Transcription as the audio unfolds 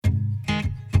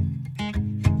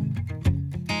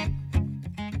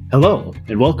Hello,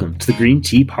 and welcome to the Green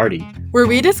Tea Party, where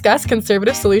we discuss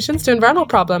conservative solutions to environmental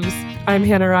problems. I'm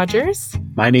Hannah Rogers.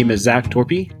 My name is Zach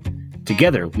Torpy.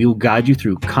 Together, we will guide you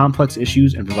through complex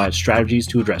issues and provide strategies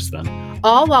to address them.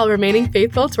 All while remaining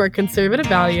faithful to our conservative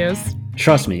values.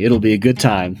 Trust me, it'll be a good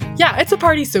time. Yeah, it's a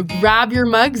party, so grab your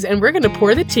mugs and we're going to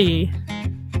pour the tea.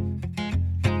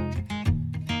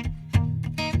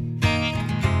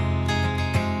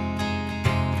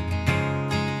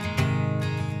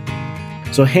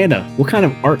 So Hannah, what kind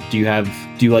of art do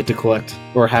you like to collect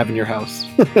or have in your house?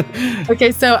 Okay,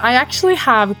 so I actually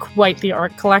have quite the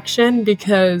art collection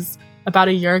because about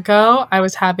a year ago, I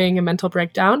was having a mental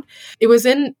breakdown. It was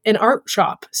in an art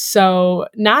shop. So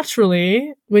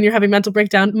naturally, when you're having a mental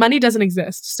breakdown, money doesn't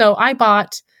exist. So I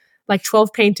bought like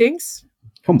 12 paintings.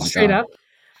 Oh my straight God.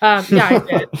 up. Yeah, I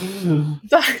did.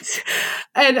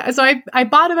 And so I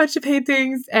bought a bunch of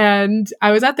paintings and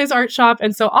I was at this art shop.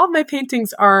 And so all of my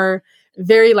paintings are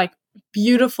very like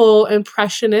beautiful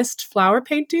impressionist flower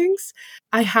paintings.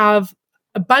 I have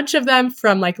a bunch of them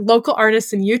from like local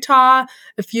artists in Utah,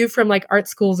 a few from like art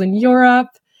schools in Europe.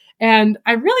 And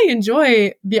I really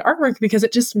enjoy the artwork because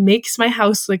it just makes my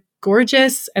house look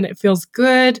gorgeous and it feels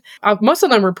good. Most of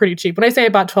them were pretty cheap. When I say I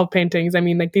bought 12 paintings, I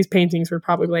mean like these paintings were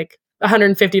probably like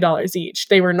 $150 each.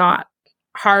 They were not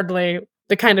hardly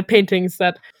the kind of paintings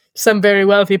that some very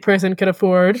wealthy person could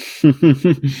afford.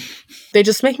 They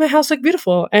just make my house look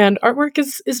beautiful, and artwork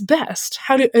is best.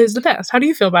 Is the best. How do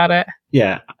you feel about it?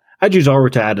 Yeah, I'd use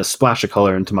artwork to add a splash of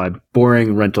color into my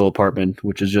boring rental apartment,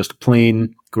 which is just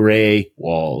plain gray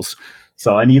walls.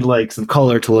 So I need like some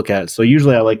color to look at. So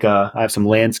usually I have some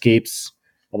landscapes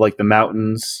of like the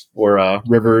mountains or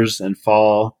rivers and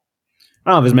fall.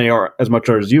 I don't have as much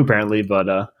art as you apparently, but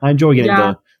I enjoy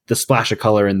getting the splash of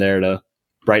color in there to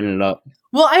brighten it up.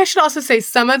 Well, I should also say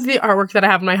some of the artwork that I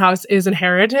have in my house is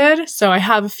inherited. So I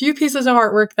have a few pieces of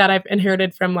artwork that I've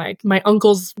inherited from like my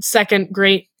uncle's second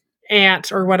great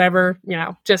aunt or whatever,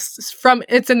 just from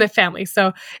it's in the family.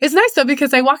 So it's nice though,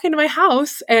 because I walk into my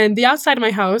house and the outside of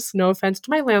my house, no offense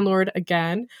to my landlord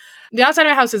again, the outside of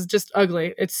my house is just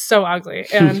ugly. It's so ugly.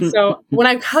 And so when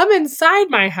I come inside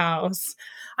my house,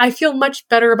 I feel much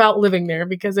better about living there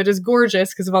because it is gorgeous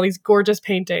because of all these gorgeous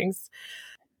paintings.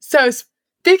 So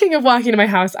speaking of walking to my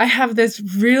house, I have this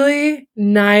really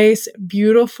nice,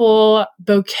 beautiful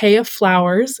bouquet of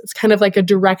flowers. It's kind of like a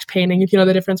direct painting, if you know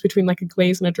the difference between like a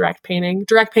glaze and a direct painting.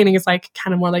 Direct painting is like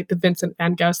kind of more like the Vincent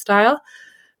van Gogh style.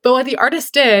 But what the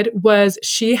artist did was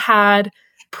she had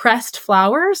pressed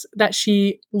flowers that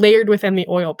she layered within the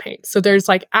oil paint. So there's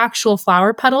like actual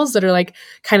flower petals that are like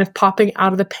kind of popping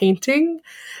out of the painting,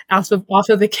 off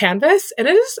of the canvas. And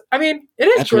it is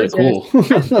That's gorgeous. Really cool.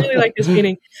 I really like this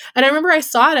painting. And I remember I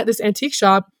saw it at this antique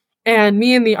shop, and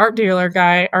me and the art dealer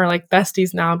guy are like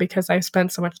besties now because I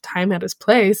spent so much time at his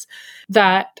place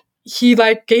that he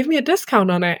like gave me a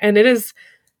discount on it. And it is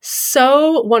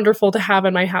so wonderful to have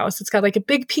in my house. It's got like a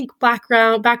big pink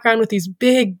background with these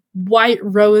big white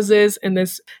roses and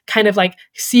this kind of like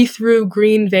see-through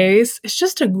green vase. It's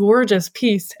just a gorgeous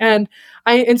piece. And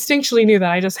I instinctually knew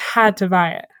that I just had to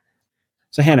buy it.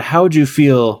 So Hannah, how would you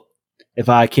feel if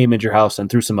I came into your house and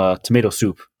threw some tomato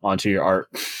soup onto your art?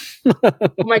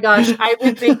 Oh my gosh, I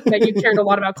would think that you cared a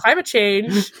lot about climate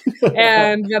change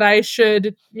and that I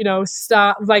should,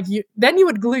 stop. Like then you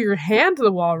would glue your hand to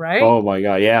the wall, right? Oh my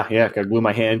God, yeah. I glue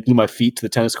my feet to the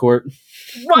tennis court.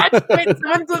 What? Wait,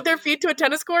 someone glued their feet to a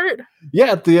tennis court?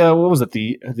 Yeah, at the what was it?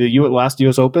 The last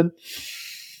U.S. Open.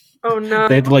 Oh no!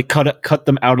 They had to like cut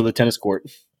them out of the tennis court.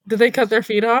 Did they cut their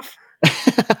feet off?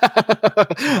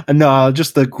 No,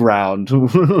 just the ground.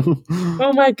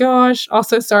 Oh my gosh.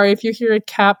 Also, sorry if you hear a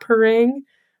cat purring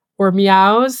or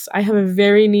meows. I have a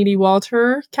very needy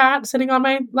Walter cat sitting on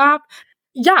my lap.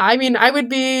 Yeah, I would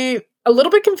be a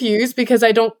little bit confused because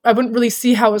I wouldn't really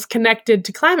see how it was connected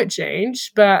to climate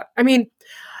change. But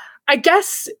I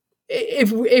guess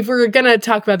if we're going to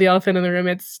talk about the elephant in the room,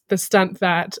 it's the stunt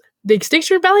that the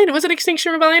Extinction Rebellion, was it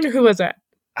Extinction Rebellion or who was it?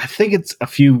 I think it's a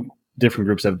few different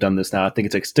groups have done this now. I think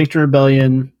it's Extinction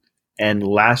Rebellion and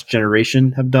Last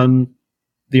Generation have done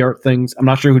the art things. I'm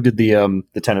not sure who did the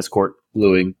tennis court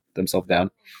gluing themselves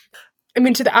down. I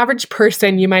mean, to the average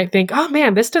person, you might think, oh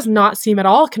man, this does not seem at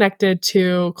all connected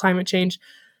to climate change.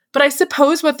 But I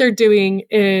suppose what they're doing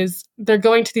is they're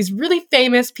going to these really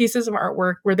famous pieces of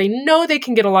artwork where they know they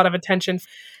can get a lot of attention.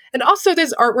 And also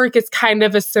this artwork is kind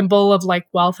of a symbol of like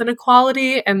wealth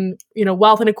inequality. And,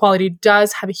 wealth inequality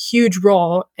does have a huge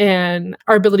role in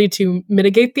our ability to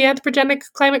mitigate the anthropogenic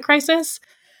climate crisis.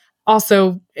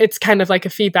 Also, it's kind of like a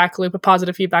feedback loop, a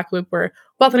positive feedback loop where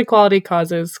wealth inequality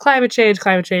causes climate change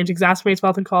exacerbates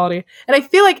wealth inequality. And I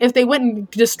feel like if they went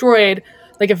and destroyed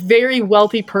like a very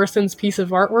wealthy person's piece of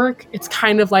artwork, it's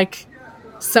kind of like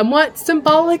somewhat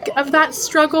symbolic of that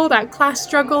struggle, that class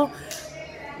struggle.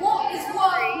 What is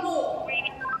worth more?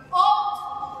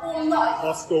 Art or life?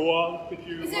 Oscar Wilde, could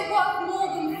you... Is it worth more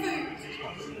than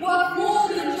food? Worth more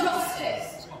than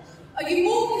justice? Are you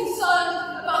more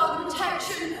concerned about the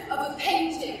protection of a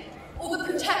painting or the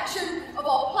protection of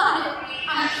our planet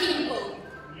and people?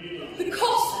 The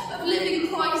cost of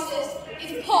living crisis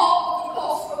is part of the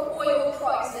cost of oil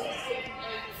crisis.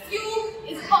 Fuel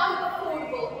is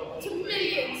unaffordable to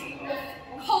millions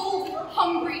of cold,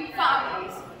 hungry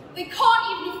families. They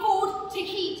can't even afford to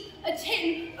heat a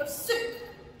tin of soup.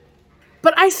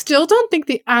 But I still don't think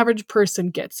the average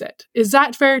person gets it. Is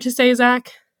that fair to say,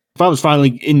 Zach? If I was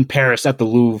finally in Paris at the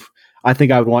Louvre, I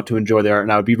think I would want to enjoy the art,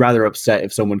 and I would be rather upset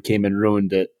if someone came and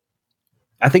ruined it.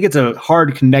 I think it's a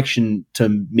hard connection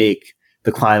to make,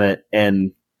 the climate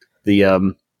and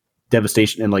the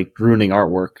devastation and like ruining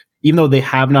artwork. Even though they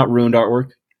have not ruined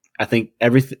artwork, I think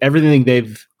everything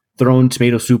they've thrown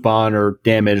tomato soup on or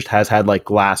damaged has had like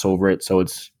glass over it, so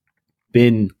it's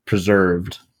been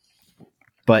preserved.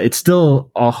 But it's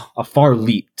still a far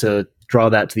leap to draw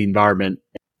that to the environment.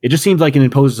 It just seems like it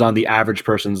imposes on the average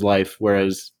person's life,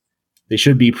 whereas they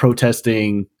should be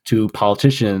protesting to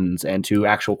politicians and to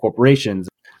actual corporations.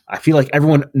 I feel like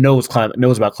everyone knows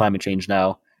about climate change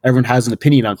now. Everyone has an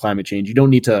opinion on climate change. You don't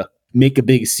need to make a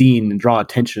big scene and draw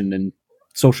attention and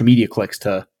social media clicks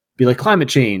to be like, climate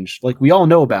change. Like, we all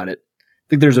know about it. I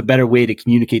think there's a better way to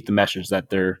communicate the message that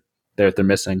they're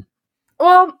missing.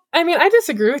 Well, I mean, I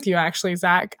disagree with you, actually,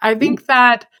 Zach. I think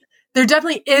that there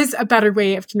definitely is a better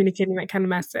way of communicating that kind of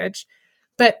message.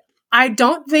 But I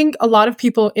don't think a lot of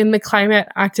people in the climate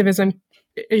activism,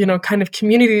 kind of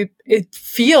community,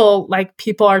 feel like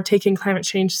people are taking climate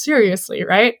change seriously,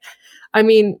 right? I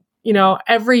mean,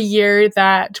 every year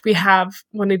that we have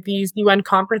one of these UN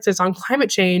conferences on climate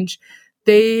change,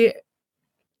 they,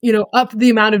 up the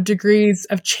amount of degrees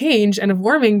of change and of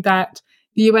warming that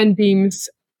the UN deems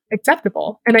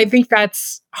acceptable. And I think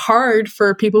that's hard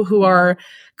for people who are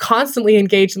constantly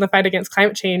engaged in the fight against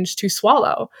climate change to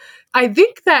swallow. I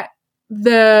think that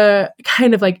the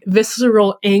kind of like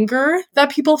visceral anger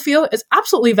that people feel is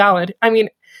absolutely valid. I mean,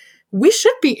 we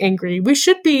should be angry. We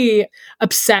should be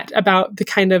upset about the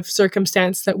kind of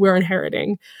circumstance that we're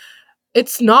inheriting.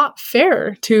 It's not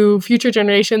fair to future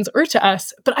generations or to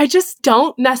us, but I just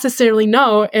don't necessarily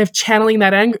know if channeling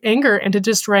that anger into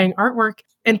destroying artwork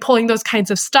and pulling those kinds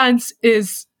of stunts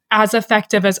is as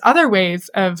effective as other ways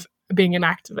of being an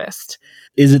activist.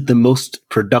 Is it the most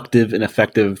productive and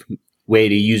effective way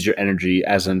to use your energy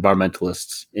as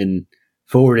environmentalists in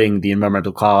forwarding the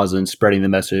environmental cause and spreading the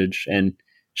message and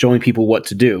showing people what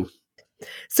to do?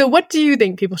 So what do you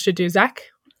think people should do, Zach?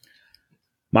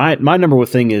 My number one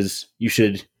thing is you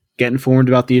should get informed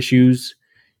about the issues.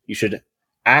 You should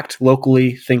act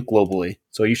locally, think globally.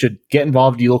 So you should get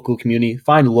involved in your local community,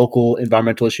 find local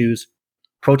environmental issues.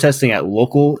 Protesting at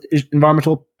local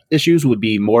environmental issues would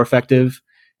be more effective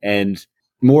and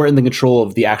more in the control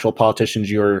of the actual politicians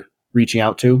you're reaching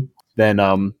out to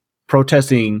than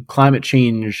protesting climate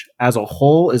change as a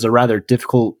whole is a rather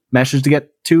difficult message to get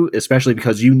to, especially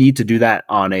because you need to do that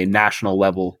on a national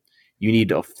level. You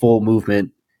need a full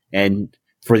movement. And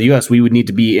for the US, we would need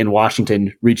to be in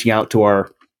Washington reaching out to our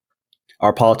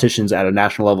politicians at a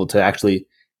national level to actually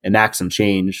enact some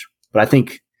change. But I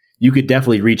think you could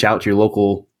definitely reach out to your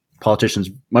local politicians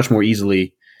much more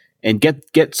easily and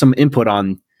get some input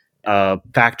on a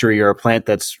factory or a plant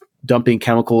that's dumping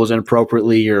chemicals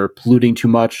inappropriately or polluting too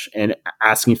much, and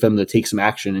asking for them to take some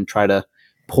action and try to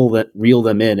reel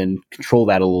them in and control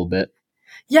that a little bit.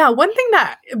 Yeah, one thing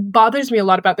that bothers me a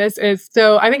lot about this is,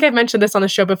 so I think I've mentioned this on the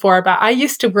show before, but I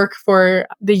used to work for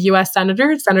the US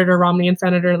senators, Senator Romney and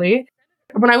Senator Lee.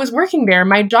 When I was working there,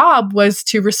 my job was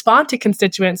to respond to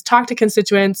constituents, talk to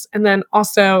constituents, and then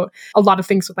also a lot of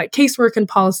things with like casework and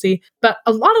policy. But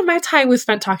a lot of my time was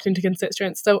spent talking to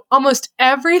constituents. So almost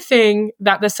everything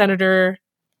that the senator,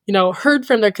 heard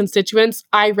from their constituents,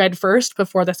 I read first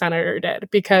before the senator did,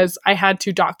 because I had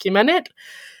to document it,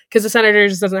 because the senator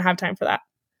just doesn't have time for that.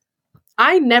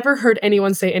 I never heard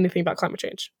anyone say anything about climate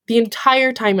change the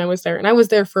entire time I was there, and I was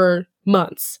there for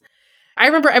months. I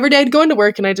remember every day I'd go into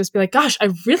work and I'd just be like, gosh, I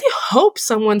really hope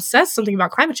someone says something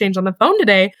about climate change on the phone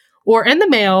today or in the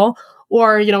mail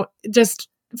or, just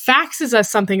faxes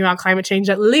us something about climate change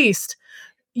at least.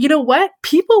 You know what?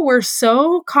 People were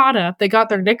so caught up, they got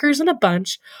their knickers in a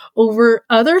bunch over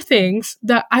other things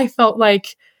that I felt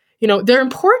like, they're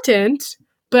important,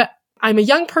 but I'm a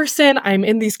young person. I'm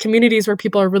in these communities where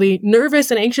people are really nervous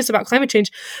and anxious about climate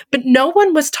change, but no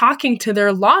one was talking to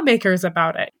their lawmakers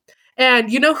about it.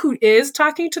 And you know who is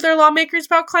talking to their lawmakers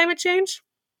about climate change?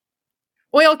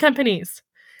 Oil companies.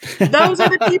 Those are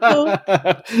the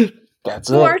people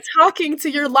who are talking to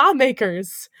your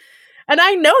lawmakers. And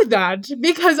I know that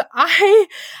because I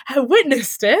have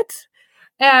witnessed it.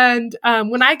 And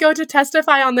when I go to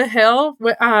testify on the Hill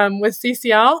with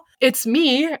CCL, it's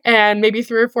me and maybe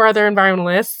 3 or 4 other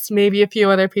environmentalists, maybe a few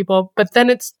other people, but then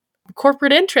it's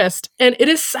corporate interest. And it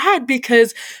is sad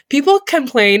because people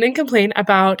complain and complain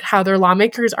about how their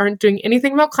lawmakers aren't doing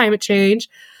anything about climate change.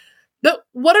 But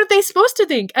what are they supposed to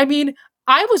think? I mean,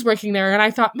 I was working there and I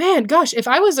thought, man, gosh, if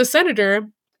I was a senator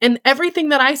and everything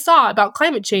that I saw about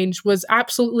climate change was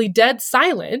absolutely dead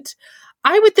silent,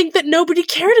 I would think that nobody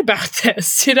cared about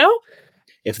this, you know?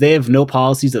 If they have no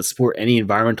policies that support any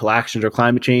environmental actions or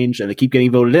climate change and they keep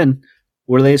getting voted in,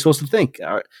 what are they supposed to think?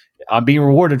 I'm being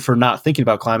rewarded for not thinking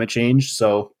about climate change,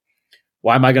 so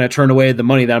why am I going to turn away the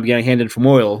money that I'm getting handed from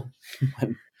oil?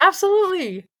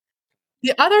 Absolutely.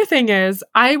 The other thing is,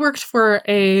 I worked for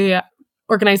a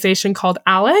organization called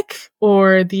ALEC,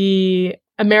 or the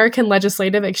American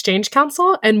Legislative Exchange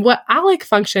Council. And what ALEC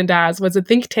functioned as was a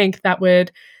think tank that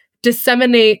would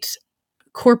disseminate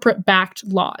corporate-backed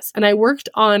laws. And I worked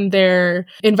on their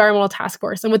environmental task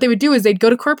force. And what they would do is they'd go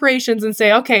to corporations and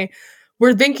say, okay,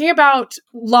 we're thinking about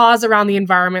laws around the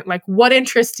environment. Like, what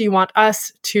interests do you want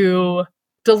us to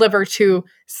deliver to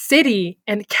city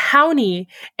and county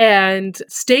and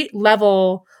state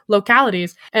level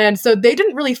localities? And so they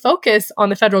didn't really focus on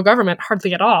the federal government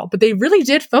hardly at all, but they really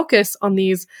did focus on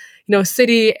these,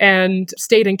 city and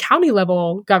state and county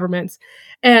level governments.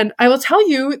 And I will tell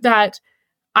you that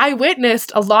I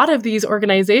witnessed a lot of these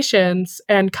organizations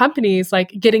and companies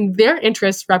like getting their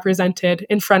interests represented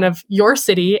in front of your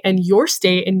city and your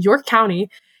state and your county.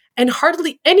 And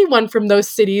hardly anyone from those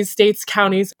cities, states,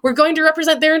 counties were going to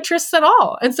represent their interests at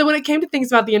all. And so when it came to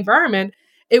things about the environment,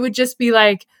 it would just be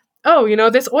like, oh,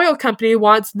 this oil company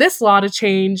wants this law to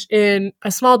change in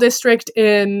a small district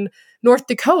in North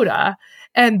Dakota.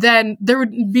 And then there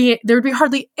would be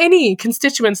hardly any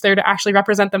constituents there to actually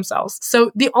represent themselves. So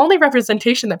the only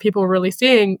representation that people were really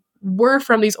seeing were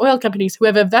from these oil companies who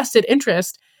have a vested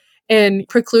interest in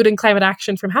precluding climate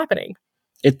action from happening.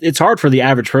 It's hard for the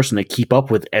average person to keep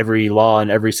up with every law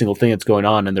and every single thing that's going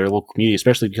on in their local community,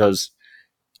 especially because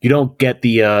you don't get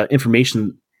the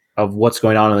information of what's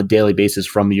going on a daily basis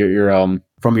from your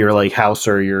like House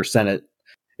or your Senate.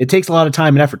 It takes a lot of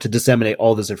time and effort to disseminate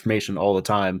all this information all the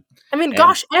time. I mean,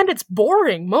 and it's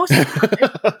boring. Most of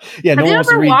it. Yeah, no one wants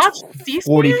to read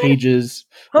 40 C-SPAN? pages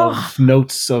of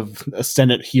notes of a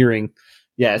Senate hearing.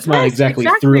 Yeah, it's not exactly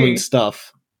thrilling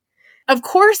stuff. Of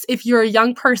course, if you're a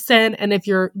young person and if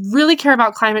you really care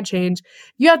about climate change,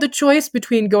 you have the choice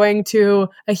between going to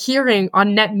a hearing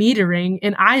on net metering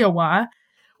in Iowa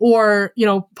or,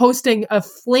 posting a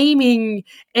flaming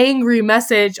angry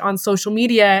message on social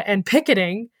media and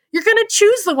picketing. You're going to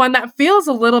choose the one that feels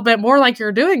a little bit more like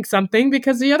you're doing something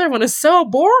because the other one is so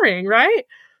boring, right?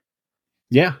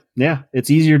 Yeah. It's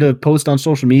easier to post on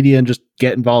social media and just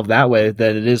get involved that way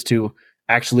than it is to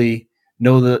actually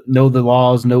know the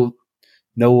laws, know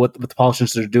what the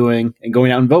politicians are doing and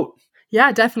going out and vote.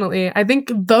 Yeah, definitely. I think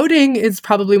voting is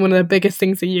probably one of the biggest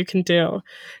things that you can do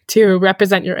to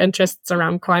represent your interests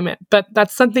around climate. But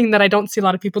that's something that I don't see a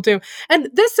lot of people do. And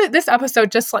this episode,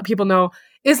 just to let people know,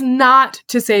 is not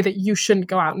to say that you shouldn't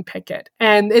go out and picket,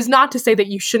 and is not to say that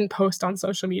you shouldn't post on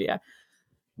social media.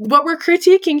 What we're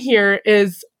critiquing here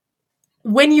is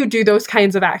when you do those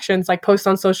kinds of actions, like post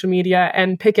on social media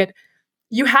and picket,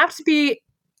 you have to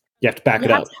back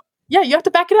it up. Yeah, you have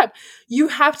to back it up. You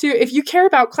have to, if you care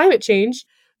about climate change,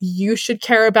 you should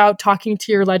care about talking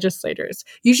to your legislators.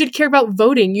 You should care about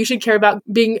voting. You should care about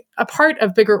being a part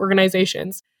of bigger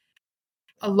organizations.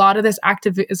 A lot of this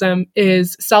activism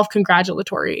is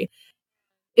self-congratulatory.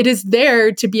 It is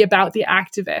there to be about the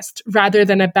activist rather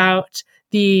than about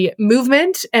the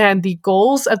movement and the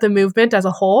goals of the movement as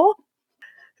a whole.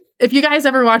 If you guys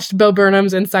ever watched Bo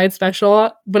Burnham's Inside Special,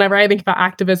 whenever I think about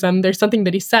activism, there's something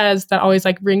that he says that always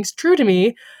rings true to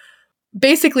me.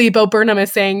 Basically, Bo Burnham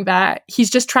is saying that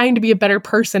he's just trying to be a better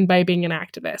person by being an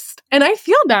activist. And I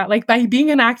feel that, by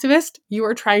being an activist, you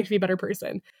are trying to be a better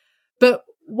person. But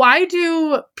why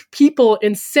do people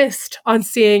insist on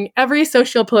seeing every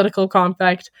socio-political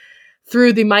conflict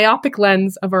through the myopic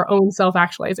lens of our own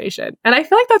self-actualization? And I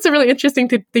feel like that's a really interesting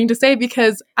thing to say,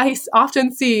 because I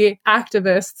often see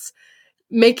activists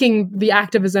making the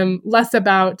activism less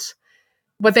about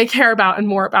what they care about and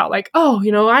more about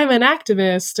I'm an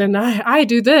activist and I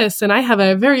do this and I have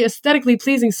a very aesthetically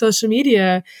pleasing social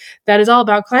media that is all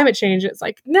about climate change. It's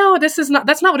no,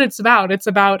 that's not what it's about. It's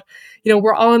about,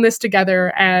 we're all in this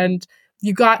together, and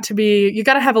you got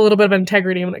to have a little bit of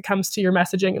integrity when it comes to your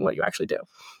messaging and what you actually do.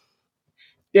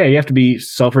 Yeah, you have to be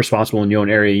self-responsible in your own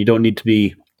area. You don't need to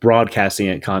be broadcasting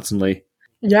it constantly.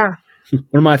 Yeah. One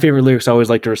of my favorite lyrics I always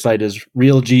like to recite is,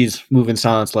 real G's move in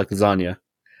silence like lasagna.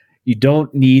 You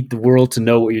don't need the world to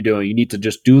know what you're doing. You need to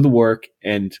just do the work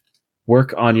and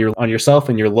work on yourself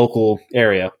and your local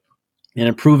area and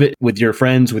improve it with your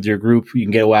friends, with your group. You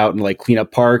can go out and like clean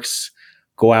up parks,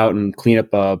 go out and clean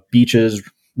up beaches,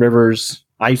 rivers.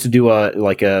 I used to do a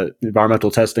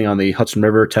environmental testing on the Hudson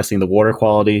River, testing the water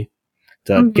quality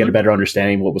to get a better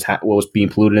understanding of what was being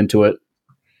polluted into it.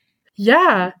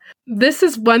 Yeah. This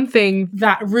is one thing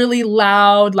that really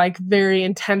loud, like very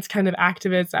intense kind of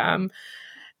activism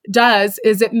does,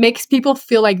 is it makes people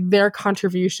feel like their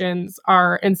contributions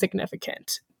are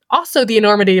insignificant. Also, the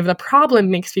enormity of the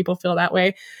problem makes people feel that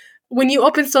way. When you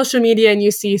open social media and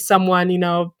you see someone,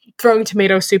 throwing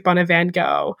tomato soup on a Van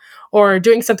Gogh or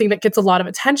doing something that gets a lot of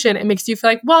attention, it makes you feel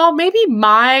like, well, maybe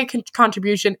my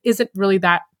contribution isn't really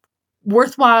that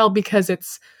worthwhile because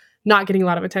it's not getting a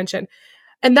lot of attention.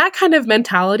 And that kind of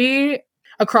mentality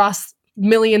across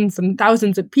millions and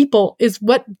thousands of people is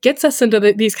what gets us into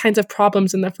these kinds of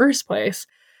problems in the first place.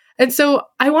 And so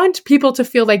I want people to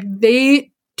feel like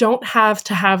they don't have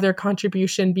to have their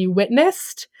contribution be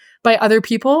witnessed by other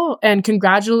people and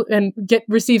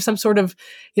receive some sort of,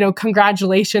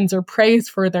 congratulations or praise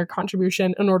for their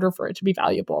contribution in order for it to be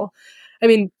valuable. I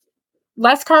mean,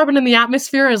 less carbon in the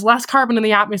atmosphere is less carbon in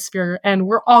the atmosphere, and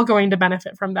we're all going to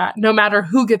benefit from that, no matter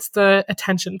who gets the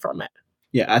attention from it.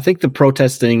 Yeah, I think the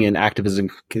protesting and activism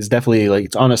is definitely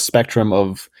it's on a spectrum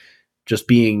of just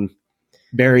being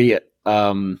very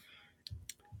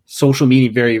social media,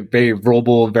 very, very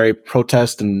verbal, very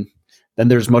protest, and then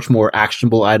there's much more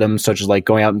actionable items such as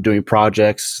going out and doing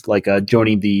projects, like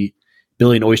joining the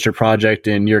Billion Oyster Project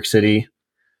in New York City.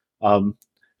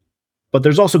 But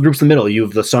there's also groups in the middle. You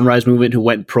have the Sunrise Movement who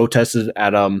went and protested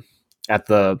at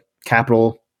the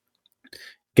Capitol,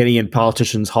 getting in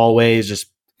politicians' hallways, just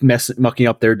mucking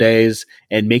up their days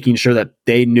and making sure that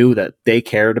they knew that they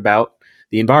cared about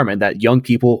the environment, that young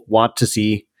people want to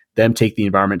see them take the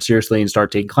environment seriously and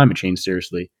start taking climate change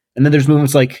seriously. And then there's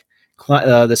movements like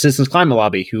the Citizens Climate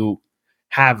Lobby, who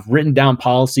have written down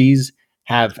policies,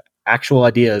 have actual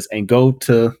ideas, and go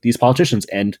to these politicians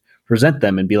and present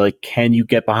them and be like, can you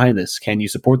get behind this? Can you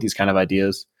support these kind of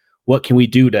ideas? What can we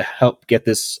do to help get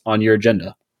this on your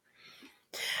agenda?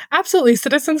 Absolutely.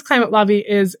 Citizens Climate Lobby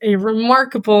is a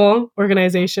remarkable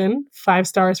organization. 5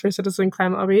 stars for Citizen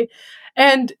Climate Lobby.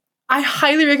 And I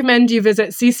highly recommend you visit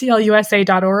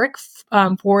cclusa.org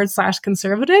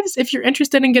 /conservatives if you're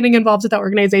interested in getting involved with that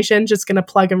organization. Just going to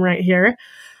plug them right here.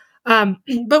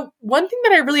 But one thing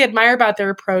that I really admire about their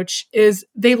approach is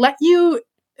they let you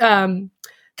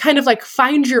kind of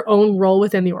find your own role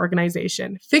within the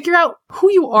organization. Figure out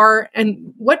who you are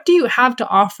and what do you have to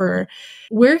offer.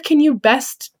 Where can you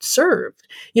best serve?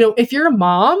 If you're a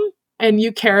mom and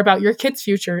you care about your kids'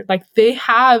 future, they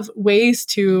have ways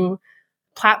to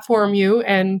platform you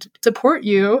and support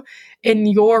you in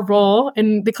your role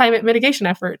in the climate mitigation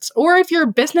efforts. Or if you're a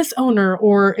business owner,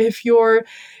 or if you're,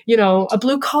 a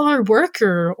blue collar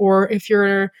worker, or if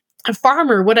you're a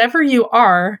farmer, whatever you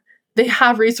are, they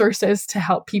have resources to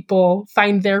help people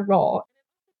find their role.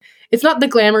 It's not the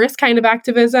glamorous kind of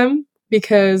activism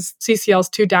because CCL is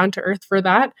too down to earth for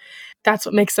that. That's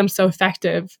what makes them so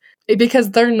effective,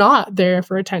 because they're not there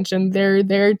for attention. They're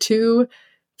there to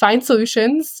find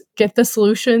solutions, get the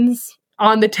solutions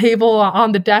on the table,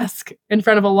 on the desk in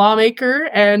front of a lawmaker,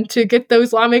 and to get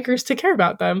those lawmakers to care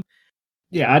about them.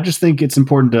 Yeah, I just think it's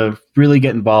important to really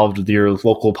get involved with your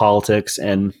local politics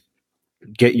and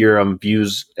get your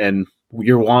views and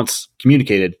your wants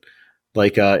communicated.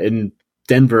 In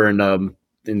Denver and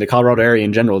in the Colorado area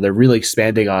in general, they're really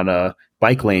expanding on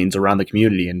bike lanes around the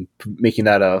community and making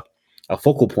that a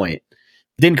focal point.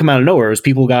 It didn't come out of nowhere. It was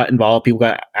people got involved, people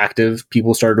got active,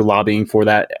 people started lobbying for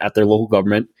that at their local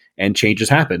government, and changes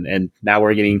happened. And now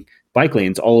we're getting bike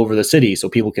lanes all over the city so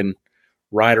people can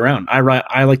ride around.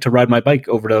 I like to ride my bike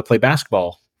over to play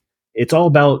basketball. It's all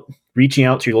about reaching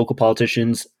out to your local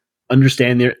politicians,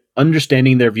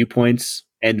 understanding their viewpoints,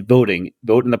 and voting.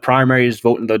 Vote in the primaries,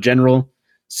 vote in the general.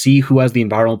 See who has the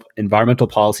environmental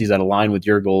policies that align with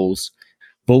your goals.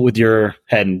 Vote with your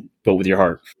head and vote with your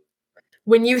heart.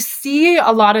 When you see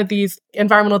a lot of these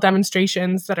environmental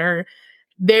demonstrations that are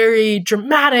very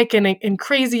dramatic and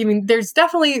crazy, I mean, there's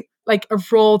definitely a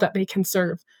role that they can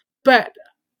serve. But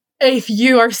if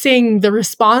you are seeing the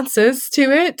responses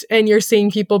to it and you're seeing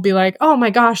people be like, oh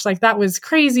my gosh, that was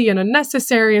crazy and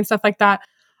unnecessary and stuff like that,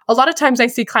 a lot of times I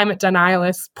see climate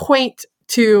denialists point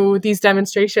to these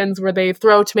demonstrations where they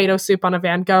throw tomato soup on a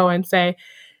Van Gogh and say,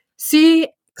 see,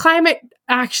 climate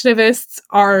activists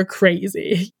are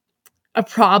crazy. A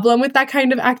problem with that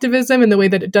kind of activism in the way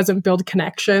that it doesn't build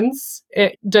connections.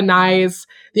 It denies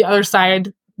the other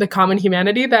side the common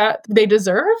humanity that they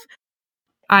deserve.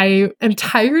 I am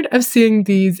tired of seeing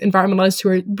these environmentalists who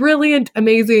are brilliant,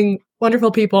 amazing,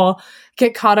 wonderful people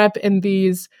get caught up in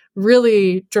these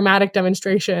really dramatic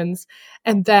demonstrations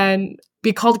and then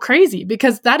be called crazy,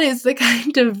 because that is the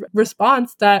kind of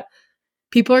response that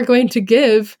people are going to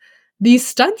give these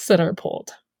stunts that are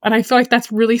pulled. And I feel like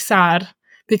that's really sad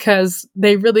because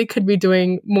they really could be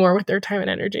doing more with their time and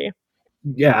energy.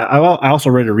 Yeah, I also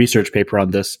read a research paper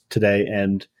on this today,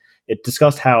 and it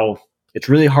discussed how it's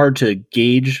really hard to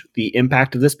gauge the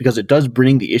impact of this because it does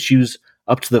bring the issues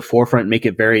up to the forefront, make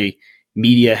it very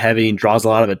media heavy and draws a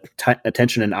lot of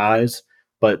attention and eyes.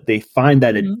 But they find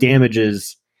that it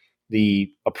damages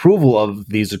the approval of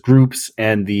these groups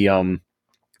and the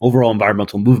overall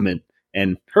environmental movement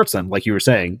and hurts them, like you were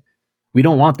saying. We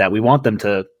don't want that. We want them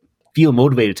to feel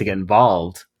motivated to get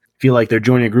involved, feel like they're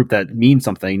joining a group that means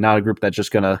something, not a group that's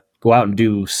just going to go out and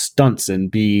do stunts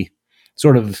and be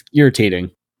sort of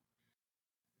irritating.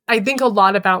 I think a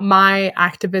lot about my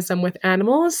activism with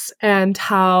animals and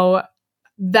how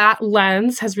that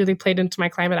lens has really played into my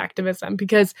climate activism,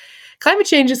 because climate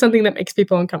change is something that makes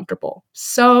people uncomfortable.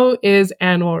 So is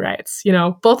animal rights. You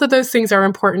know, both of those things are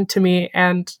important to me,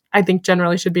 and I think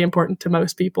generally should be important to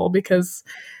most people because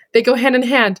they go hand in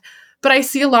hand. But I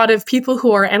see a lot of people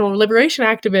who are animal liberation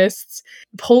activists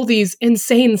pull these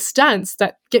insane stunts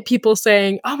that get people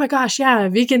saying, oh my gosh, yeah,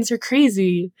 vegans are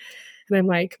crazy. And I'm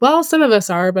like, well, some of us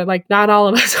are, but like not all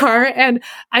of us are. And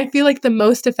I feel like the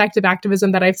most effective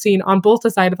activism that I've seen on both the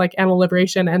side of like animal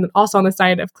liberation and also on the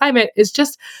side of climate is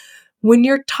just when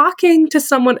you're talking to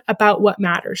someone about what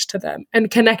matters to them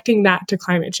and connecting that to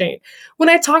climate change. When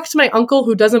I talk to my uncle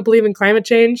who doesn't believe in climate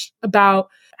change about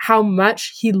how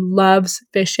much he loves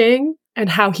fishing and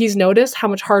how he's noticed how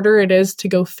much harder it is to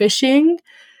go fishing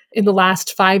in the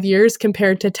last 5 years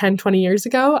compared to 10, 20 years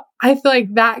ago, I feel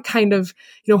like that kind of,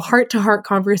 heart-to-heart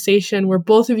conversation where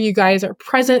both of you guys are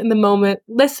present in the moment,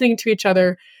 listening to each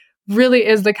other, really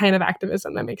is the kind of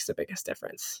activism that makes the biggest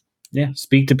difference. Yeah,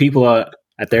 speak to people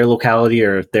at their locality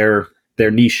or their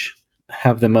niche.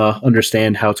 Have them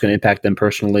understand how it's going to impact them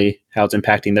personally, how it's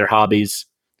impacting their hobbies.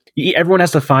 Everyone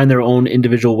has to find their own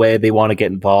individual way they want to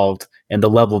get involved and the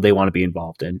level they want to be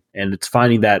involved in. And it's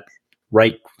finding that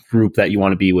right group that you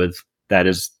want to be with that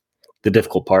is the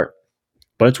difficult part.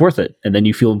 But it's worth it. And then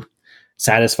you feel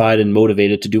satisfied and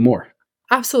motivated to do more.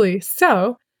 Absolutely.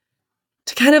 So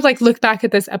to kind of like look back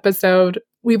at this episode,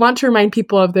 we want to remind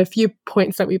people of the few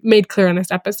points that we've made clear in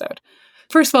this episode.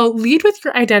 First of all, lead with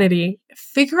your identity.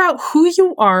 Figure out who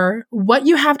you are, what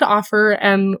you have to offer,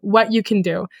 and what you can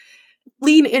do.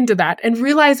 Lean into that and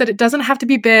realize that it doesn't have to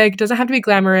be big, doesn't have to be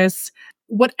glamorous.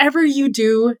 Whatever you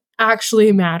do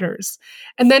actually matters.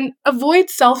 And then avoid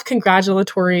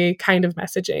self-congratulatory kind of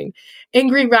messaging.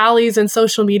 Angry rallies and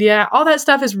social media, all that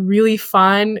stuff is really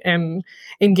fun and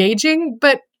engaging,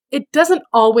 but it doesn't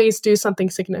always do something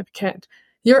significant.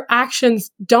 Your actions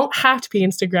don't have to be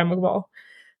Instagrammable.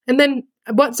 And then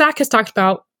what Zach has talked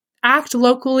about, act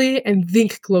locally and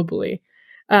think globally.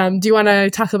 Do you want to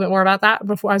talk a little bit more about that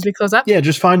before as we close up? Yeah,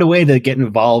 just find a way to get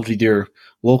involved with your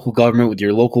local government, with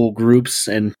your local groups,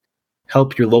 and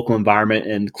help your local environment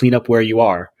and clean up where you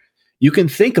are. You can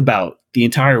think about the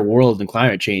entire world and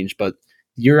climate change, but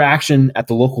your action at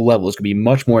the local level is going to be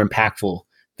much more impactful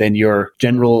than your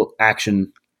general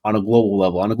action on a global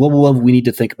level. On a global level, we need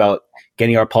to think about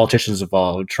getting our politicians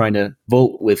involved, trying to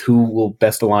vote with who will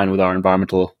best align with our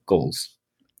environmental goals.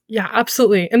 Yeah,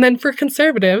 absolutely. And then for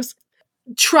conservatives,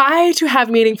 try to have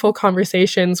meaningful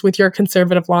conversations with your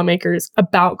conservative lawmakers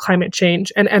about climate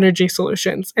change and energy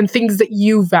solutions and things that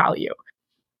you value.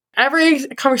 Every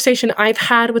conversation I've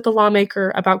had with a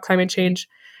lawmaker about climate change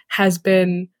has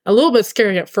been a little bit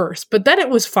scary at first, but then it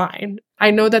was fine.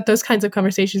 I know that those kinds of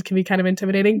conversations can be kind of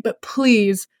intimidating, but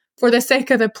please, for the sake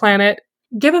of the planet,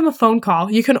 give them a phone call.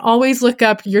 You can always look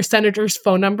up your senator's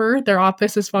phone number, their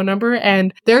office's phone number,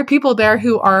 and there are people there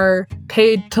who are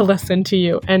paid to listen to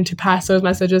you and to pass those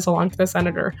messages along to the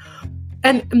senator.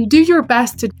 And do your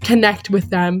best to connect with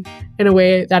them in a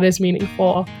way that is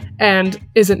meaningful and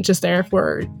isn't just there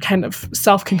for kind of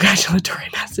self-congratulatory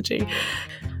messaging.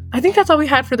 I think that's all we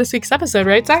had for this week's episode,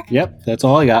 right, Zach? Yep, that's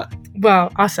all I got.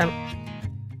 Well, awesome.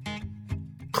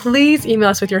 Please email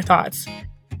us with your thoughts.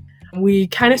 We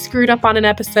kind of screwed up on an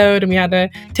episode and we had to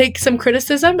take some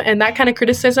criticism, and that kind of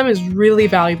criticism is really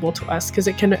valuable to us because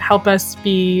it can help us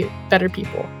be better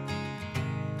people.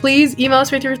 Please email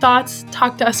us with your thoughts.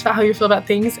 Talk to us about how you feel about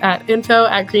things at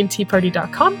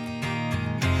info@greenteaparty.com.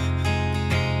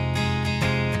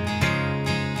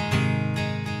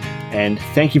 And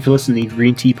thank you for listening to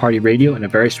Green Tea Party Radio, and a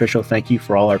very special thank you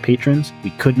for all our patrons.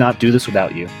 We could not do this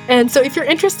without you. And so if you're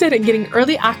interested in getting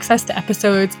early access to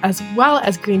episodes as well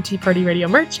as Green Tea Party Radio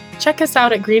merch, check us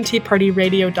out at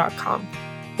greenteapartyradio.com.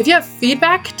 If you have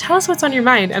feedback, tell us what's on your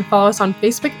mind and follow us on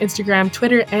Facebook, Instagram,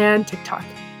 Twitter, and TikTok.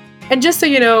 And just so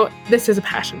you know, this is a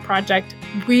passion project.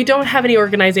 We don't have any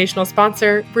organizational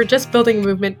sponsor. We're just building a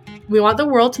movement. We want the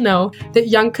world to know that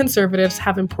young conservatives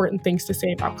have important things to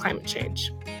say about climate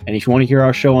change. And if you want to hear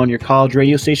our show on your college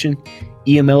radio station,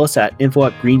 email us at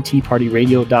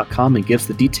info@greenteapartyradio.com and give us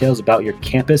the details about your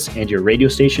campus and your radio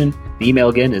station. The email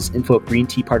again is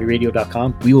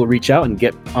info@greenteapartyradio.com. We will reach out and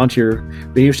get onto your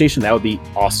radio station. That would be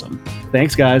awesome.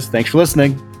 Thanks, guys. Thanks for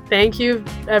listening. Thank you,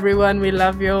 everyone. We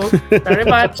love you very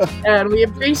much. And we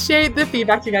appreciate the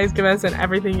feedback you guys give us and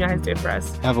everything you guys did for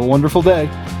us. Have a wonderful day.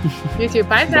 You too.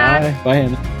 Bye, Zach. Bye. Bye,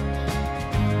 Hannah.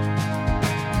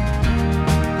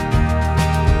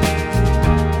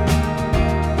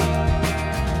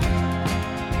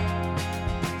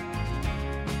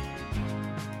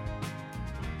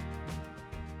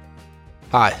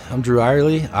 Hi, I'm Drew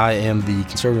Irely. I am the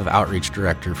Conservative Outreach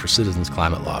Director for Citizens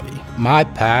Climate Lobby. My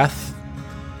path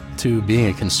to being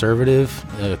a conservative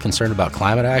concerned about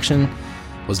climate action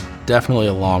was definitely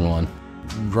a long one.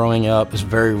 Growing up, it's a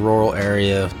very rural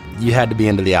area. You had to be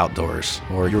into the outdoors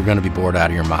or you were going to be bored out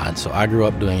of your mind. So I grew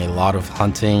up doing a lot of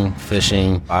hunting,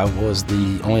 fishing. I was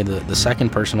only the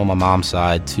second person on my mom's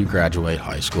side to graduate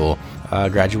high school. I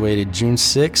graduated June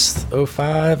 6th,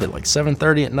 2005 at like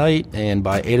 7:30 at night, and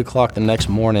by 8 o'clock the next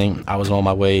morning, I was on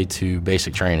my way to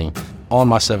basic training on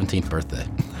my 17th birthday.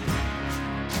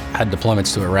 I had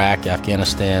deployments to Iraq,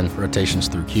 Afghanistan, rotations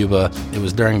through Cuba. It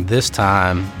was during this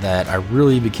time that I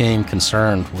really became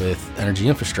concerned with energy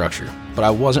infrastructure, but I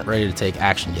wasn't ready to take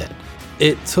action yet.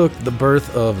 It took the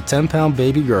birth of a 10-pound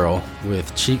baby girl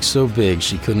with cheeks so big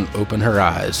she couldn't open her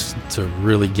eyes to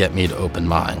really get me to open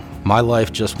mine. My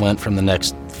life just went from the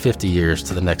next 50 years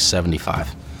to the next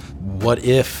 75. What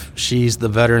if she's the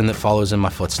veteran that follows in my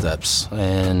footsteps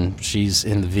and she's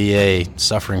in the VA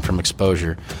suffering from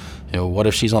exposure? What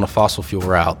if she's on a fossil fuel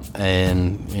route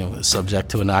and, subject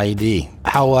to an IED?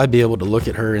 How will I be able to look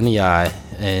at her in the eye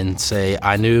and say,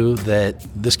 I knew that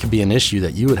this could be an issue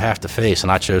that you would have to face,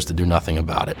 and I chose to do nothing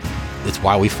about it? It's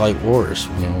why we fight wars.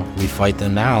 We fight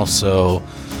them now so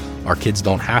our kids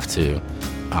don't have to.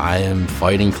 I am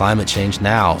fighting climate change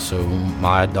now so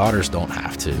my daughters don't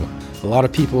have to. A lot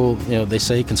of people, they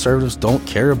say conservatives don't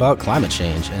care about climate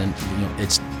change, and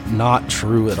it's not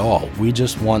true at all. We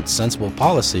just want sensible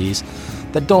policies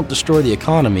that don't destroy the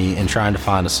economy in trying to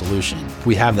find a solution.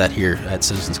 We have that here at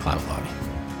Citizens Climate Lobby.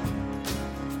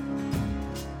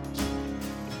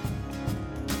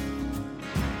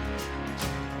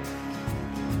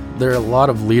 There are a lot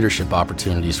of leadership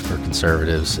opportunities for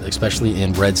conservatives, especially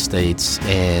in red states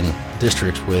and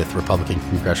districts with Republican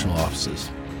congressional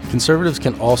offices. Conservatives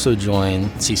can also join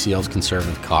CCL's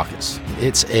Conservative Caucus.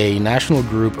 It's a national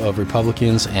group of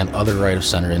Republicans and other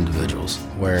right-of-center individuals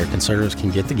where conservatives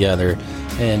can get together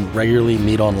and regularly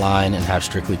meet online and have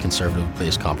strictly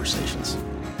conservative-based conversations.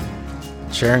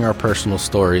 Sharing our personal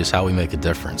story is how we make a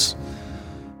difference.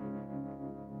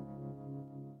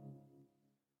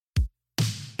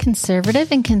 Conservative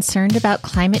and concerned about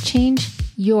climate change?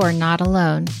 You're not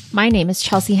alone. My name is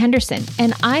Chelsea Henderson,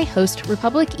 and I host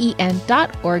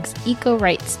RepublicEN.org's Eco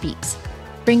Right Speaks,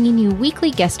 bringing you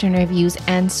weekly guest interviews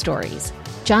and stories.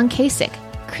 John Kasich,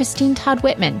 Christine Todd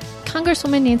Whitman,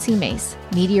 Congresswoman Nancy Mace,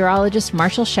 meteorologist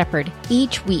Marshall Shepard.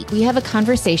 Each week, we have a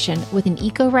conversation with an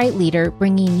eco-right leader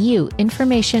bringing you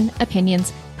information,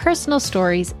 opinions, personal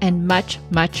stories, and much,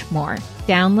 much more.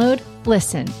 Download,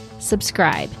 listen,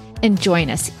 subscribe, and join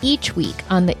us each week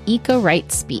on the Eco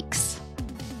Right Speaks.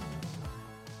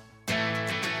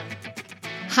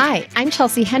 Hi, I'm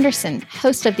Chelsea Henderson,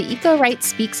 host of the Eco Right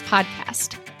Speaks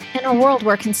podcast. In a world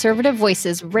where conservative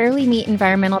voices rarely meet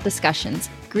environmental discussions,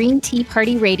 Green Tea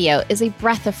Party Radio is a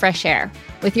breath of fresh air.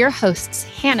 With your hosts,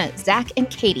 Hannah, Zach, and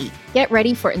Katie, get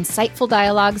ready for insightful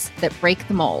dialogues that break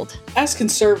the mold. As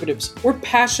conservatives, we're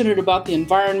passionate about the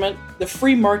environment, the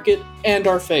free market, and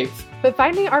our faith. But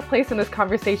finding our place in this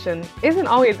conversation isn't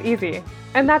always easy,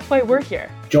 and that's why we're here.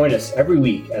 Join us every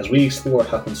week as we explore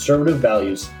how conservative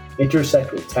values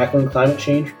intersect with tackling climate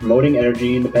change, promoting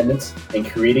energy independence, and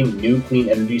creating new clean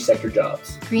energy sector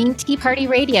jobs. Green Tea Party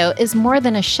Radio is more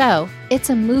than a show. It's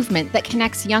a movement that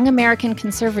connects young American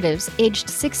conservatives aged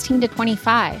 16 to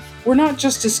 25. We're not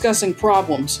just discussing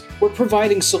problems, we're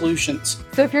providing solutions.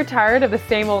 So if you're tired of the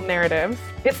same old narratives,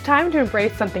 it's time to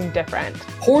embrace something different.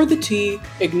 Pour the tea,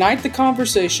 ignite the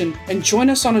conversation, and join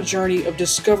us on a journey of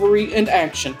discovery and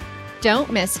action.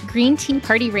 Don't miss Green Tea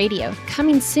Party Radio,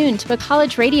 coming soon to a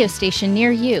college radio station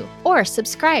near you, or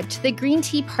subscribe to the Green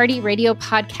Tea Party Radio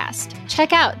podcast.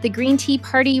 Check out the Green Tea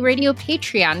Party Radio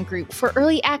Patreon group for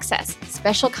early access,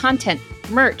 special content,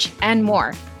 merch, and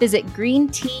more. Visit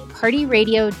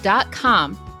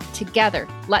greenteapartyradio.com. Together,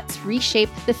 let's reshape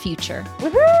the future.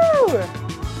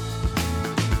 Woohoo!